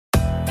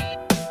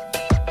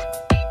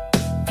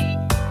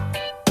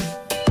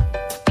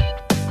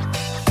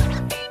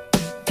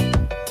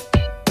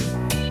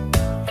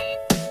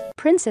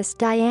Princess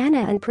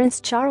Diana and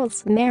Prince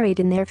Charles married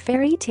in their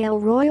fairy-tale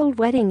royal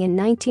wedding in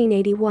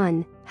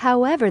 1981.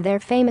 However, their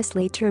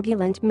famously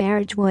turbulent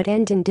marriage would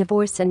end in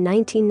divorce in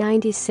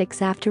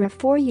 1996 after a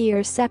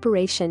 4-year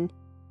separation.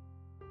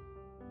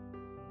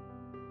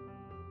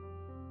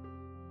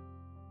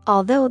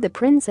 Although the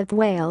Prince of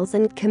Wales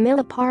and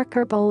Camilla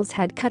Parker Bowles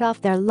had cut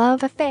off their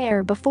love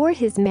affair before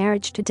his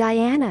marriage to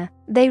Diana,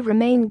 they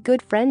remain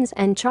good friends,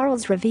 and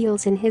Charles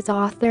reveals in his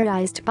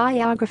authorised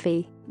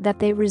biography that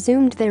they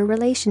resumed their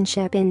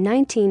relationship in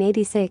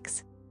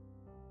 1986.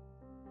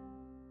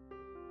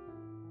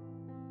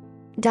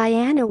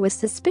 Diana was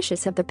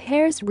suspicious of the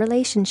pair's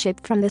relationship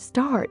from the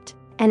start,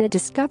 and a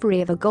discovery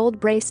of a gold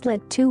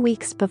bracelet 2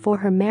 weeks before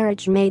her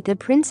marriage made the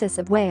Princess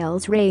of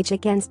Wales rage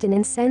against an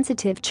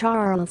insensitive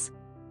Charles.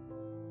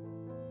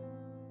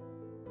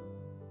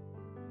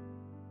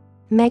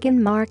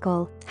 Meghan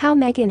Markle, how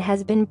Meghan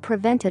has been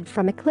prevented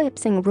from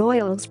eclipsing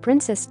royals.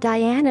 Princess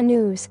Diana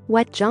news.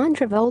 What John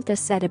Travolta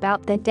said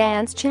about the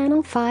Dance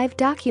Channel 5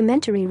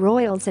 documentary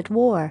Royals at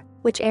War,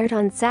 which aired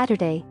on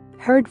Saturday,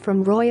 heard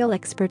from royal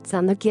experts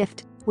on the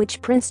gift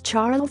which Prince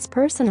Charles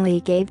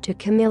personally gave to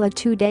Camilla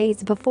 2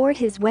 days before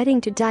his wedding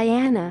to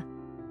Diana.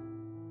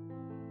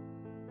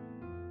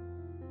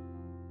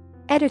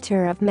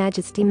 Editor of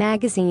Majesty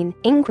magazine,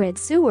 Ingrid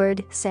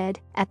Seward, said,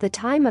 at the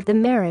time of the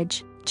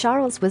marriage,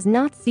 Charles was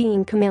not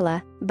seeing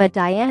Camilla, but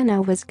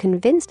Diana was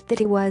convinced that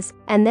he was,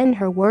 and then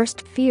her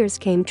worst fears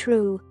came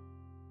true.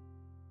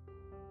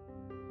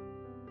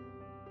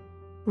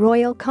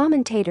 Royal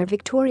commentator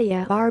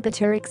Victoria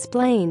Arbiter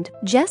explained,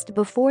 just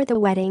before the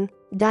wedding,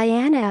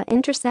 Diana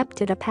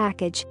intercepted a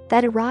package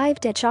that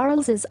arrived at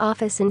Charles's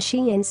office and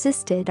she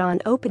insisted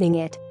on opening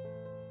it.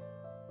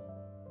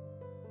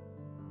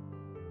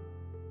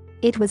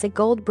 It was a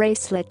gold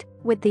bracelet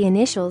with the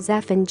initials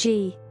F and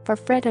G for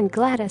Fred and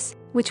Gladys,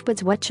 which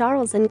was what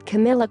Charles and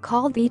Camilla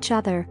called each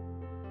other.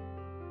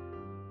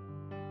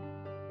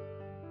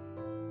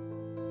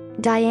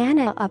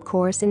 Diana, of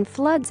course in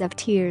floods of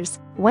tears,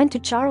 went to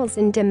Charles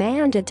and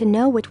demanded to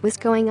know what was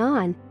going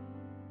on.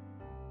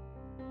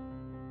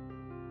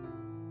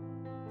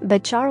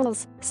 But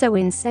Charles, so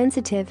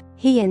insensitive,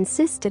 he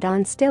insisted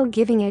on still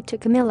giving it to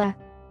Camilla.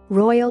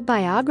 Royal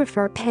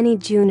biographer Penny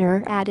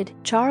Junor added,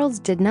 Charles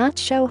did not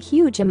show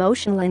huge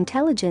emotional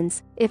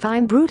intelligence, if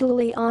I'm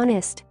brutally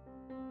honest.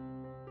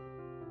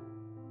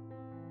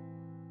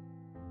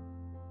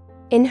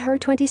 In her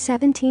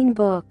 2017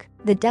 book,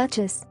 The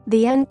Duchess,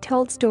 The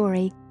Untold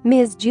Story,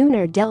 Ms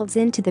Junor delves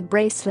into the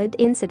bracelet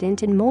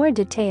incident in more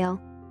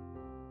detail.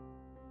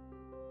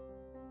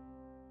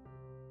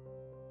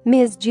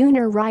 Ms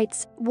Junor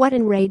writes, what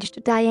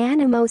enraged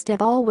Diana most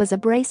of all was a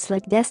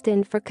bracelet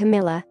destined for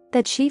Camilla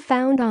that she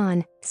found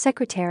on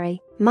Secretary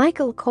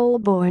Michael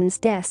Colborne's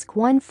desk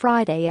one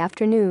Friday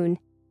afternoon.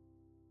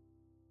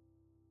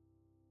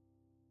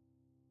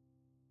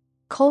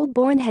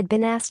 Colborne had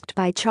been asked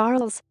by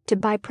Charles to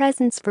buy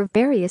presents for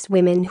various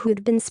women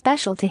who'd been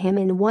special to him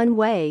in one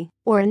way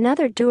or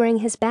another during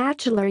his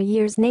bachelor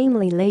years,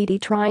 namely Lady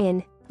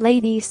Tryon,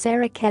 Lady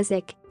Sarah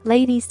Keswick,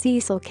 Lady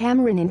Cecil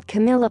Cameron and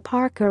Camilla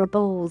Parker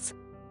Bowles.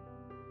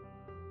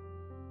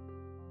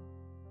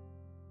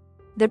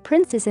 The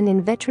prince is an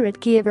inveterate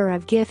giver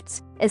of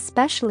gifts,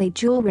 especially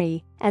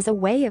jewelry, as a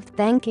way of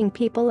thanking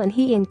people, and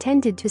he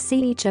intended to see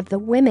each of the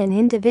women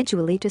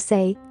individually to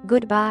say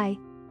goodbye.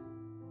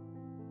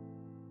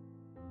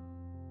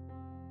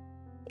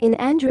 In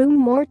Andrew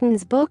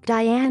Morton's book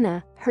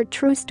Diana, Her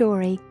True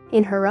Story,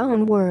 in her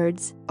own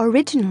words,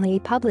 originally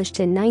published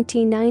in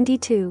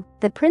 1992,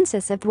 the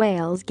Princess of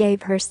Wales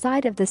gave her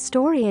side of the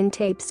story in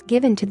tapes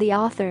given to the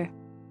author.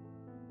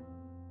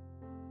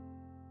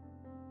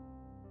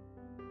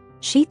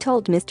 She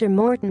told Mr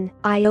Morton,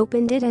 I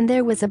opened it and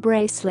there was a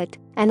bracelet,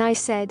 and I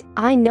said,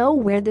 I know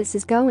where this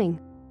is going.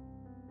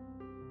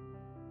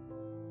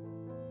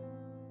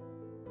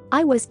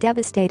 I was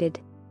devastated.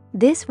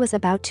 This was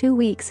about 2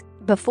 weeks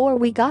before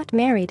we got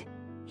married.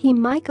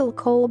 Michael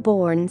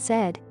Colborne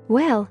said,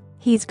 well,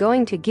 he's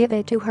going to give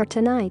it to her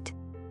tonight.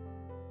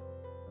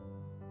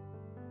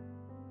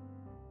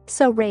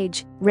 So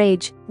rage,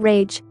 rage,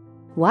 rage.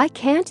 Why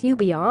can't you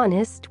be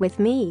honest with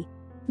me?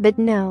 But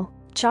no,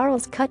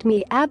 Charles cut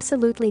me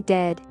absolutely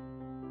dead.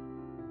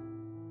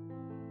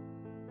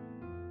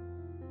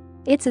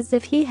 It's as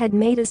if he had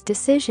made his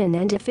decision,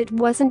 and if it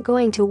wasn't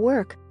going to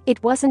work,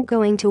 it wasn't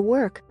going to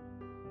work.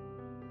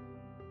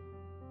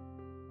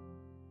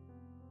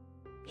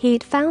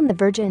 He'd found the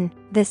virgin,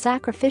 the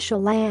sacrificial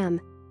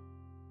lamb,